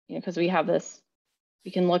 because we have this,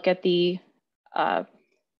 we can look at the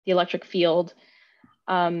electric field.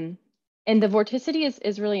 And the vorticity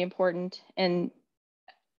is really important. And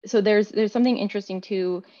so there's something interesting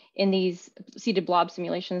too in these seated blob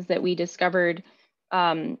simulations that we discovered.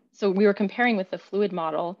 So we were comparing with the fluid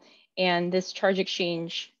model, and this charge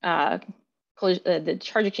exchange, the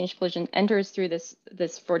charge exchange collision enters through this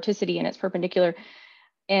vorticity, and it's perpendicular,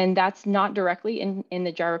 and that's not directly in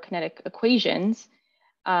the gyrokinetic equations.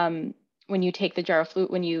 When you take the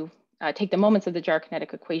take the moments of the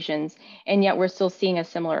gyrokinetic equations, and yet we're still seeing a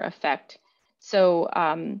similar effect. So,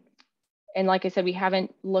 and like I said, we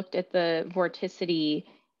haven't looked at the vorticity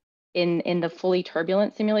in the fully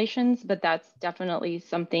turbulent simulations, but that's definitely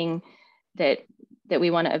something that we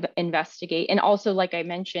want to investigate. And also, like I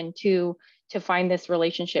mentioned, to find this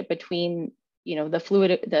relationship between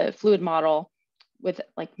the fluid model with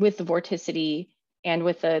the vorticity and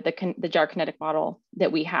with the gyrokinetic model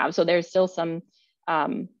that we have. So there's still some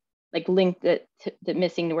link that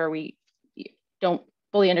missing, to where we don't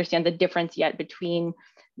fully understand the difference yet between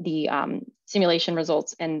the simulation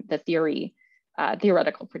results and the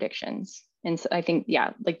theoretical predictions. And so I think,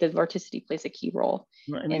 yeah, the vorticity plays a key role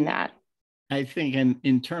in that. I think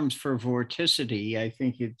in terms for vorticity, I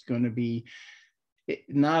think it's going to be,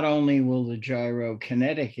 not only will the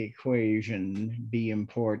gyrokinetic equation be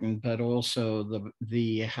important, but also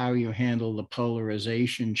the how you handle the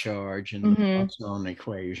polarization charge in the Poisson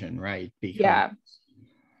equation, right? Because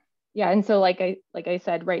yeah, and so like I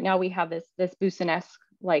said, right now we have this Boussinesque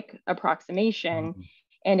approximation,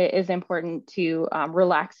 and it is important to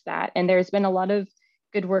relax that. And there's been a lot of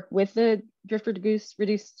good work with the drift-reduced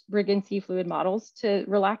Briggsy fluid models to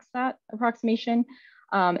relax that approximation.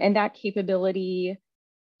 And that capability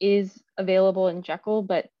is available in Gkeyll,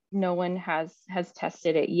 but no one has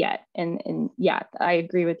tested it yet. And yeah, I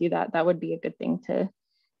agree with you that would be a good thing to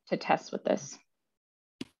test with this.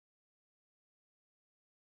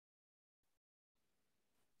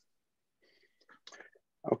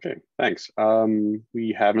 Okay, thanks.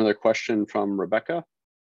 We have another question from Rebecca.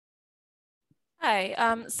 Hi,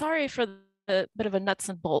 sorry for the bit of a nuts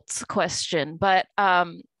and bolts question, but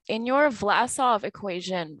in your Vlasov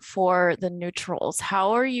equation for the neutrals,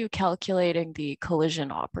 how are you calculating the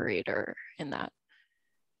collision operator in that?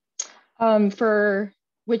 For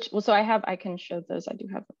which, well, so I can show those. I do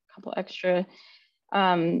have a couple extra.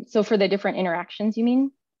 So for the different interactions, you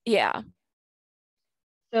mean? Yeah.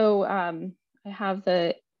 So I have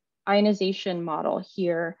the ionization model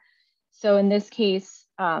here. So in this case,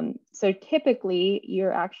 so typically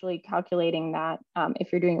you're actually calculating that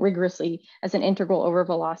if you're doing it rigorously as an integral over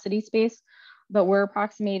velocity space, but we're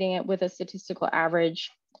approximating it with a statistical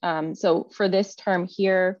average. So for this term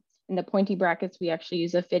here in the pointy brackets, we actually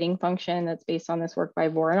use a fitting function that's based on this work by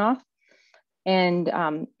Voronov. And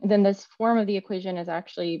then this form of the equation is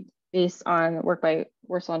actually based on work by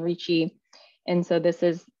Worsel and Ricci. And so this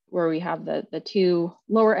is where we have the two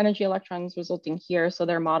lower energy electrons resulting here. So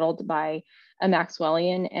they're modeled by a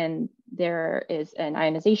Maxwellian, and there is an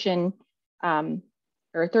ionization or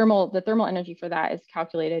the thermal energy for that is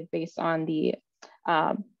calculated based on the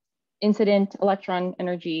incident electron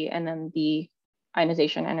energy and then the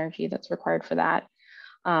ionization energy that's required for that.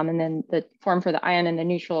 And then the form for the ion and the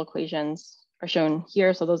neutral equations are shown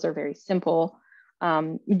here. So those are very simple.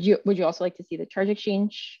 Would you also like to see the charge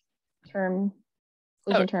exchange term?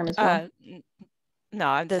 Collision term as well?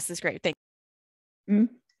 No, this is great. Thank you.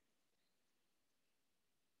 Mm-hmm.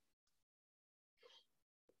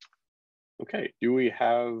 Okay, do we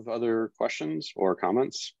have other questions or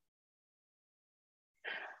comments?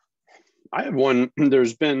 I have one.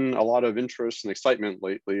 There's been a lot of interest and excitement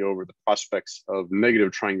lately over the prospects of negative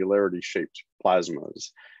triangularity shaped plasmas.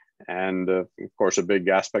 And of course, a big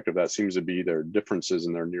aspect of that seems to be their differences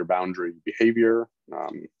in their near boundary behavior.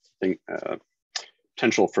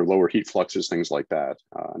 Potential for lower heat fluxes, things like that.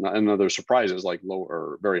 And other surprises like low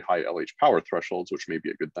or very high LH power thresholds, which may be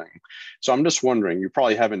a good thing. So I'm just wondering, you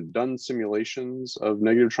probably haven't done simulations of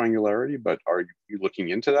negative triangularity, but are you looking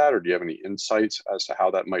into that, or do you have any insights as to how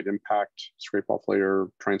that might impact scrape-off layer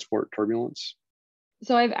transport turbulence?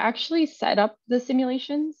 So I've actually set up the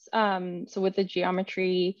simulations, so with the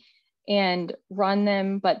geometry and run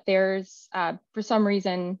them, but there's for some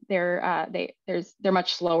reason they're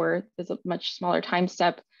much slower. There's a much smaller time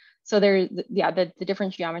step. So the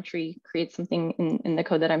different geometry creates something in the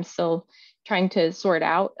code that I'm still trying to sort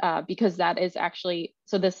out because that is actually,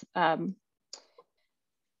 so this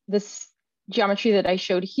geometry that I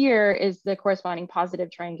showed here is the corresponding positive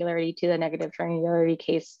triangularity to the negative triangularity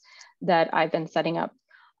case that I've been setting up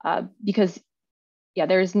because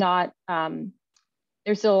there's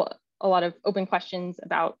still a lot of open questions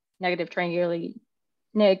about negative triangularity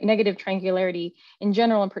in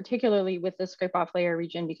general, and particularly with the scrape-off layer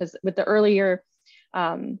region, because with the earlier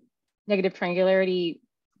negative triangularity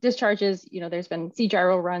discharges, there's been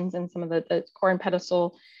C-gyro runs, and some of the core and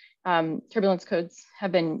pedestal turbulence codes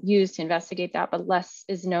have been used to investigate that, but less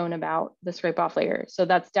is known about the scrape-off layer. So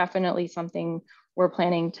that's definitely something we're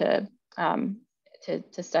planning to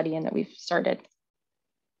study and that we've started.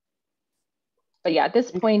 But yeah, at this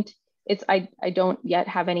point, I don't yet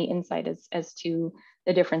have any insight as to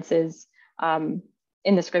the differences in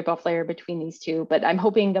the scrape-off layer between these two, but I'm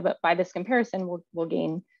hoping that by this comparison, we'll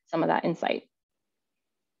gain some of that insight.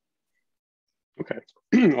 Okay,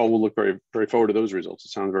 well, we'll look very, very forward to those results.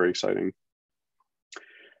 It sounds very exciting.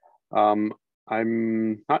 I'm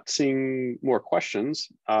not seeing more questions,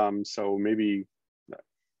 so maybe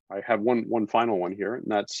I have one final one here, and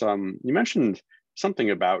that's you mentioned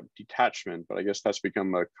something about detachment, but I guess that's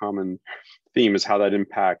become a common theme, is how that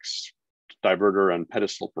impacts diverter and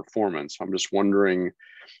pedestal performance. I'm just wondering,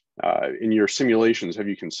 in your simulations, have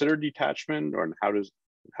you considered detachment, or how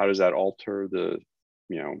does that alter the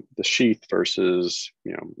sheath versus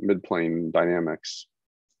midplane dynamics?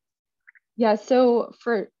 Yeah, so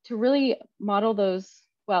to really model those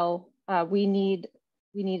well, we need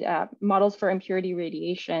models for impurity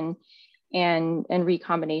radiation and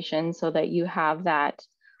recombination, so that you have that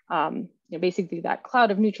basically that cloud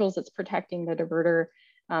of neutrals that's protecting the diverter.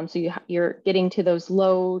 So you're getting to those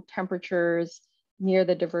low temperatures near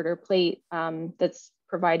the diverter plate that's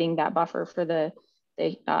providing that buffer for the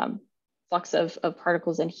flux of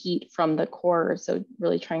particles and heat from the core. So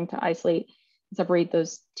really trying to isolate and separate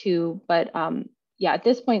those two. But yeah, at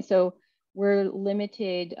this point, so we're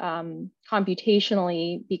limited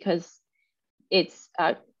computationally because it's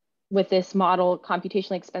with this model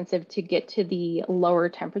computationally expensive to get to the lower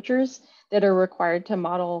temperatures that are required to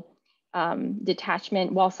model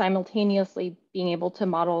detachment, while simultaneously being able to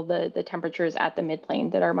model the temperatures at the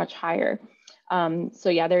midplane that are much higher. So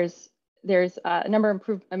yeah, there's a number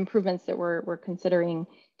of improvements that we're considering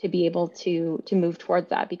to be able to move towards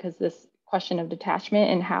that, because this question of detachment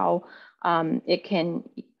and how you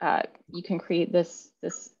can create this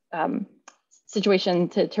situation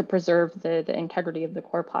to preserve the integrity of the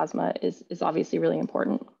core plasma is obviously really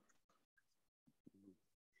important.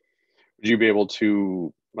 Would you be able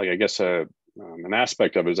to, like, I guess an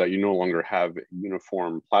aspect of it is that you no longer have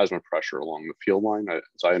uniform plasma pressure along the field line,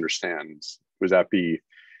 as I understand. Would that be,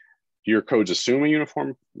 do your codes assume a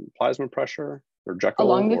uniform plasma pressure or Gkeyll?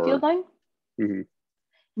 Along the field line? Mm-hmm.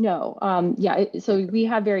 No, yeah, so we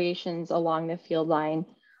have variations along the field line.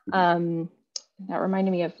 That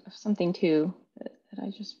reminded me of something too that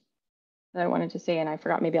I wanted to say, and I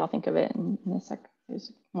forgot. Maybe I'll think of it in a sec.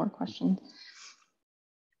 There's more questions.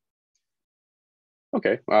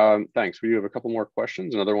 Okay, thanks. We do have a couple more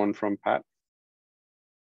questions. Another one from Pat.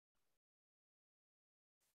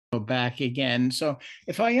 Go back again. So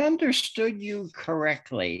if I understood you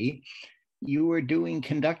correctly, you were doing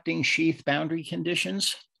conducting sheath boundary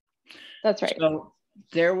conditions? That's right. So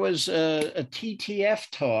there was a TTF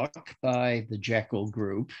talk by the Gkeyll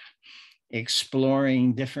group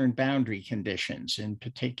exploring different boundary conditions, in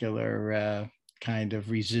particular kind of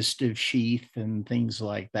resistive sheath and things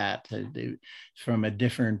like that, from a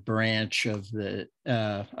different branch of the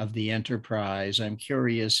enterprise. I'm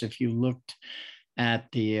curious if you looked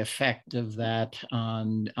at the effect of that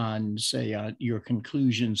on say, your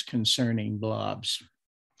conclusions concerning blobs.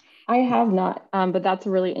 I have not, but that's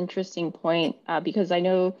a really interesting point because I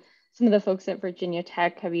know some of the folks at Virginia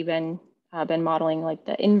Tech have even been modeling like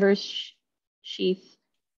the inverse sheath.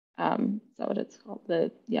 Is that what it's called?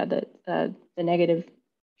 The negative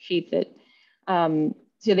sheath that.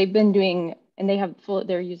 So they've been doing, and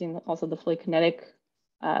they're using also the fully kinetic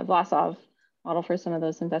Vlasov model for some of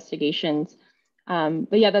those investigations.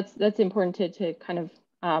 But yeah, that's important to kind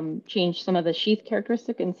of change some of the sheath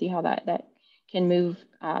characteristic and see how that can move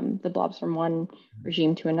the blobs from one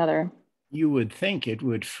regime to another. You would think it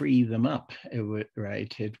would free them up. It would,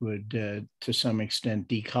 right? It would, to some extent,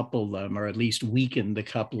 decouple them, or at least weaken the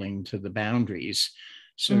coupling to the boundaries.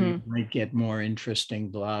 So you might get more interesting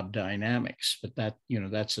blob dynamics. But that,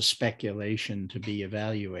 that's a speculation to be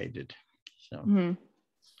evaluated. So.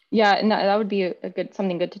 Yeah, and that would be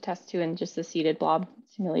something good to test too in just the seated blob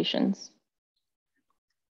simulations.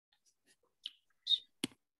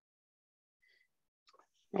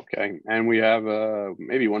 Okay, and we have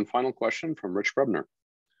maybe one final question from Rich Grubner.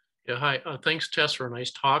 Yeah, hi. Thanks, Tess, for a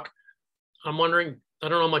nice talk. I'm wondering, I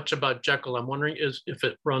don't know much about Gkeyll. I'm wondering if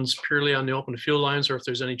it runs purely on the open field lines or if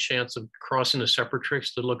there's any chance of crossing the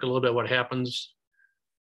separatrix to look a little bit what happens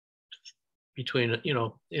between,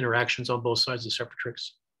 interactions on both sides of the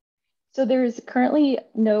separatrix. So there's currently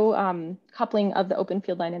no coupling of the open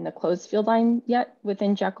field line and the closed field line yet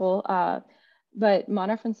within Gkeyll. But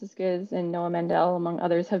Mana Franciscas and Noah Mendel, among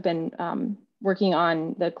others, have been working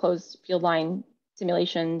on the closed field line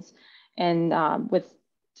simulations and with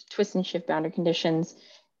twist and shift boundary conditions.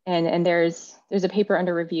 And there's a paper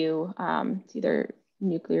under review. It's either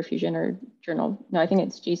Nuclear Fusion or Journal. No, I think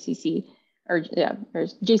it's JCC or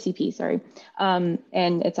JCP. Sorry,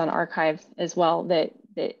 and it's on arXiv as well. That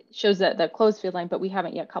shows that the closed field line, but we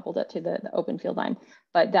haven't yet coupled it to the open field line.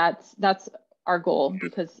 But that's our goal,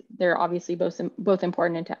 because they're obviously both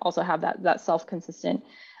important, and to also have that self-consistent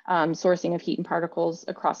sourcing of heat and particles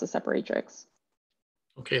across the separatrix.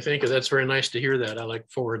 Okay, thank you. That's very nice to hear that. I look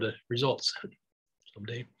forward to results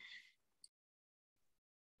someday.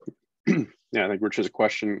 Yeah, I think Rich's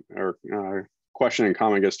question and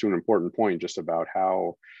comment gets to an important point just about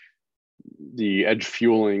how the edge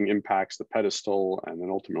fueling impacts the pedestal and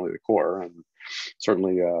then ultimately the core. And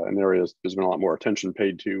certainly in areas there's been a lot more attention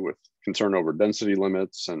paid to with concern over density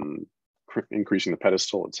limits and increasing the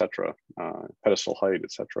pedestal, et cetera, pedestal height,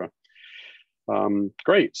 et cetera.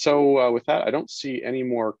 Great. So with that, I don't see any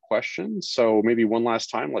more questions. So maybe one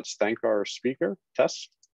last time, let's thank our speaker, Tess,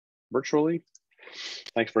 virtually.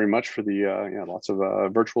 Thanks very much for the lots of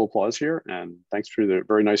virtual applause here, and thanks for the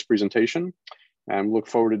very nice presentation. And look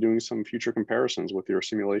forward to doing some future comparisons with your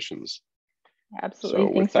simulations. Absolutely.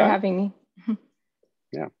 So thanks for having me.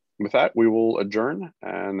 Yeah. With that, we will adjourn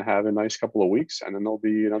and have a nice couple of weeks, and then there'll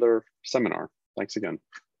be another seminar. Thanks again.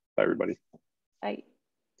 Bye, everybody. Bye.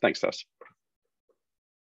 Thanks, Tess.